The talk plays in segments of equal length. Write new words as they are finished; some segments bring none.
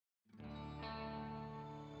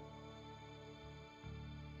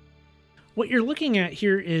What you're looking at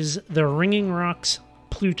here is the Ringing Rocks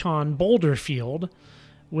Pluton boulder field,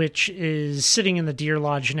 which is sitting in the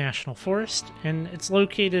Deerlodge National Forest, and it's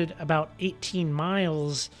located about 18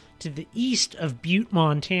 miles to the east of Butte,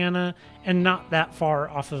 Montana, and not that far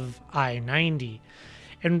off of I-90.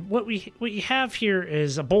 And what you have here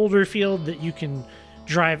is a boulder field that you can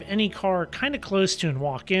drive any car kind of close to and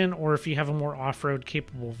walk in, or if you have a more off-road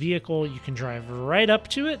capable vehicle, you can drive right up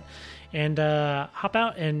to it and hop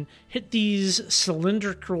out and hit these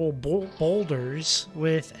cylindrical boulders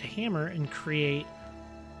with a hammer and create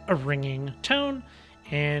a ringing tone.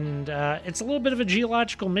 And it's a little bit of a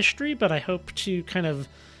geological mystery, but I hope to kind of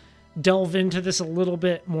delve into this a little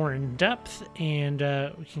bit more in depth, and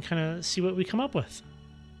we can kind of see what we come up with.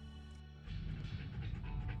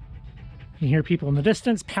 You hear people in the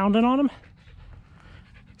distance pounding on them.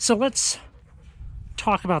 So let's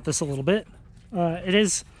talk about this a little bit. It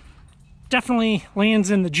is definitely lands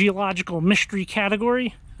in the geological mystery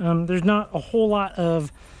category. There's not a whole lot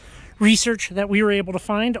of research that we were able to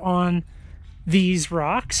find on these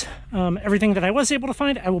rocks. Everything that I was able to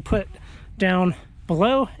find, I will put down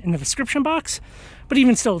below in the description box, but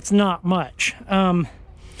even still, it's not much. Kind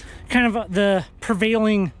of the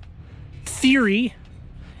prevailing theory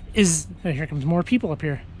is, oh, here comes more people up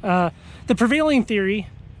here. The prevailing theory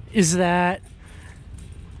is that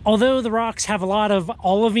although the rocks have a lot of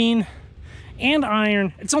olivine and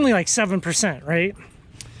iron, it's only like 7%, right?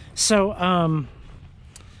 So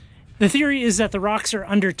the theory is that the rocks are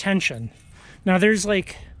under tension. Now there's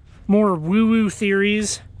like more woo-woo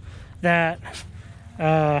theories that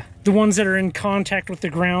the ones that are in contact with the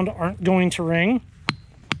ground aren't going to ring,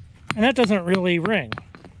 and that doesn't really ring.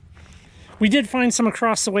 We did find some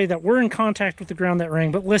across the way that were in contact with the ground that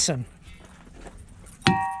ring, but listen.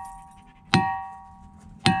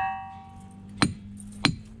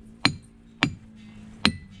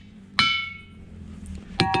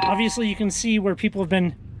 Obviously you can see where people have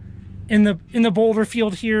been in the boulder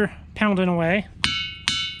field here pounding away.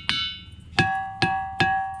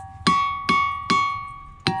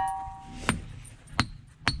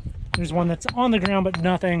 There's one that's on the ground, but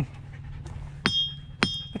nothing.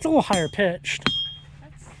 It's a little higher pitched.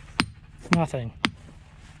 Nothing.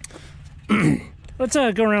 Let's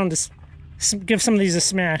go around to give some of these a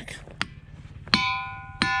smack.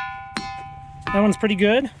 That one's pretty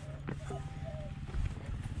good.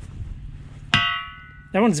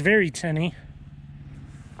 That one's very tinny.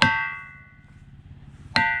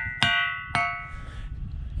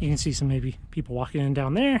 You can see some maybe people walking in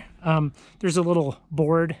down there. There's a little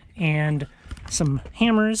board and some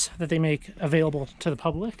hammers that they make available to the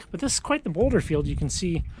public. But this is quite the boulder field. You can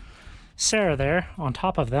see Sarah there on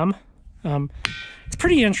top of them. It's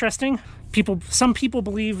pretty interesting. Some people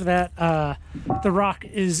believe that the rock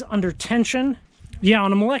is under tension. Yeah,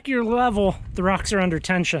 on a molecular level, the rocks are under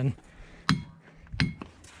tension.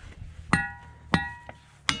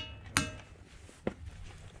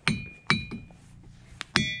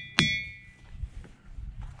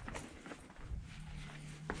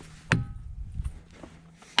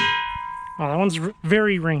 Oh, that one's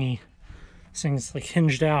very ringy. This thing's like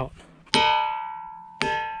hinged out.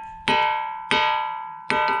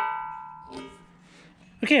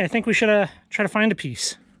 Okay, I think we should try to find a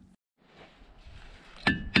piece.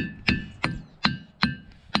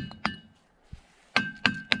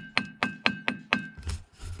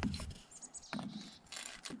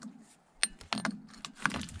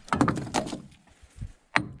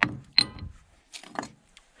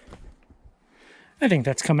 I think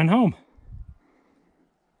that's coming home.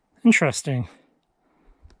 Interesting.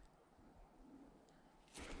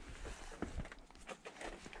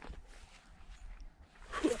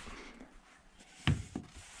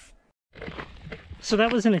 So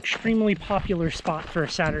that was an extremely popular spot for a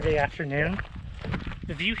Saturday afternoon.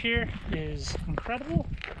 The view here is incredible.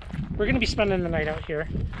 We're going to be spending the night out here.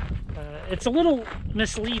 It's a little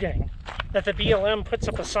misleading that the BLM puts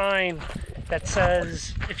up a sign that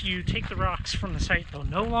says if you take the rocks from the site, they'll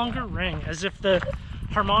no longer ring, as if the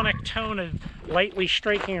harmonic tone of lightly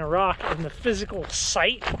striking a rock and the physical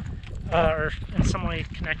site are in some way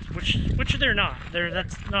connected, which they're not.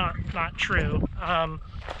 That's not true.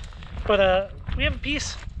 But we have a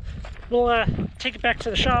piece. We'll take it back to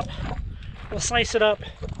the shop. We'll slice it up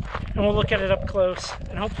and we'll look at it up close,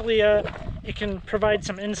 and hopefully it can provide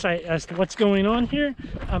some insight as to what's going on here.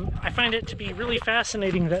 I find it to be really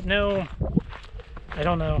fascinating that no, I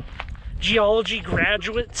don't know, geology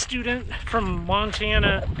graduate student from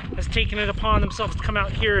Montana has taken it upon themselves to come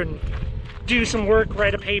out here and do some work,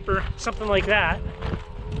 write a paper, something like that.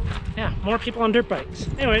 Yeah, more people on dirt bikes.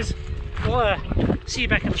 Anyways, we'll see you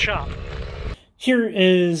back at the shop. Here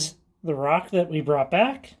is the rock that we brought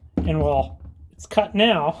back, and well, it's cut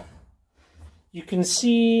now. You can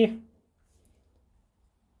see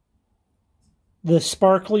the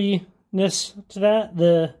sparkliness to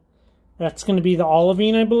that. That's going to be the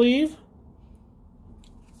olivine, I believe.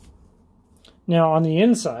 Now on the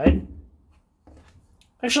inside,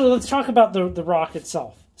 actually, let's talk about the rock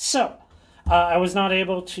itself. So, I was not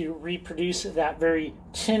able to reproduce that very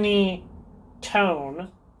tinny tone,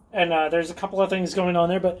 and there's a couple of things going on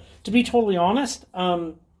there, but to be totally honest,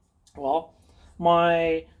 well,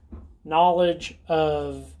 my knowledge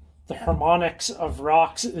of the harmonics of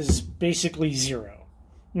rocks is basically zero.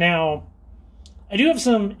 Now, I do have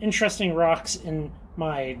some interesting rocks in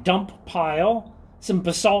my dump pile, some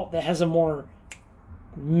basalt that has a more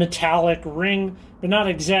metallic ring, but not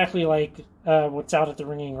exactly like what's out at the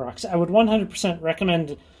Ringing Rocks. I would 100%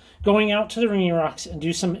 recommend going out to the Ringing Rocks and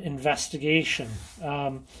do some investigation.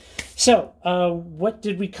 So, what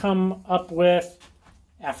did we come up with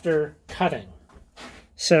after cutting?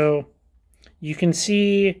 So, you can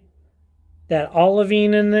see that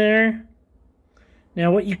olivine in there.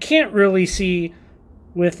 Now, what you can't really see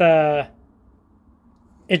with it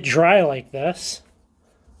dry like this,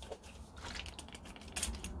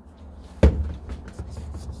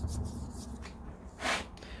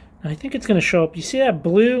 I think it's going to show up. You see that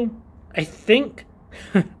blue? I think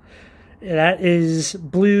that is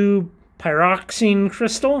blue pyroxene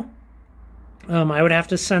crystal. I would have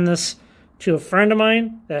to send this to a friend of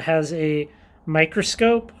mine that has a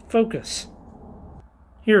microscope focus.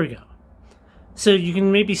 Here we go. So you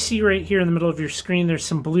can maybe see right here in the middle of your screen, there's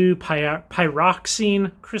some blue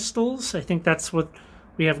pyroxene crystals. I think that's what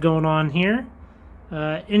we have going on here.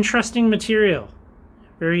 Interesting material.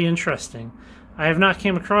 Very interesting. I have not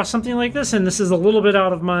came across something like this, and this is a little bit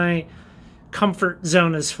out of my comfort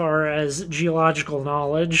zone as far as geological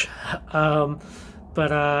knowledge.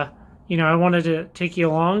 But you know, I wanted to take you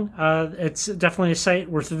along. It's definitely a site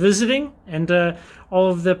worth visiting, and all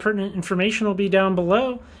of the pertinent information will be down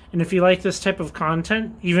below. And if you like this type of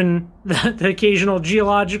content, even the occasional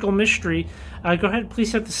geological mystery, go ahead,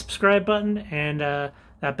 please hit the subscribe button and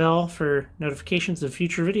that bell for notifications of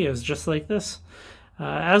future videos just like this.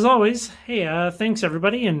 As always, hey, thanks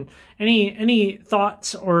everybody, and any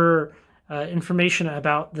thoughts or information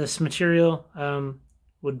about this material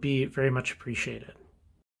would be very much appreciated.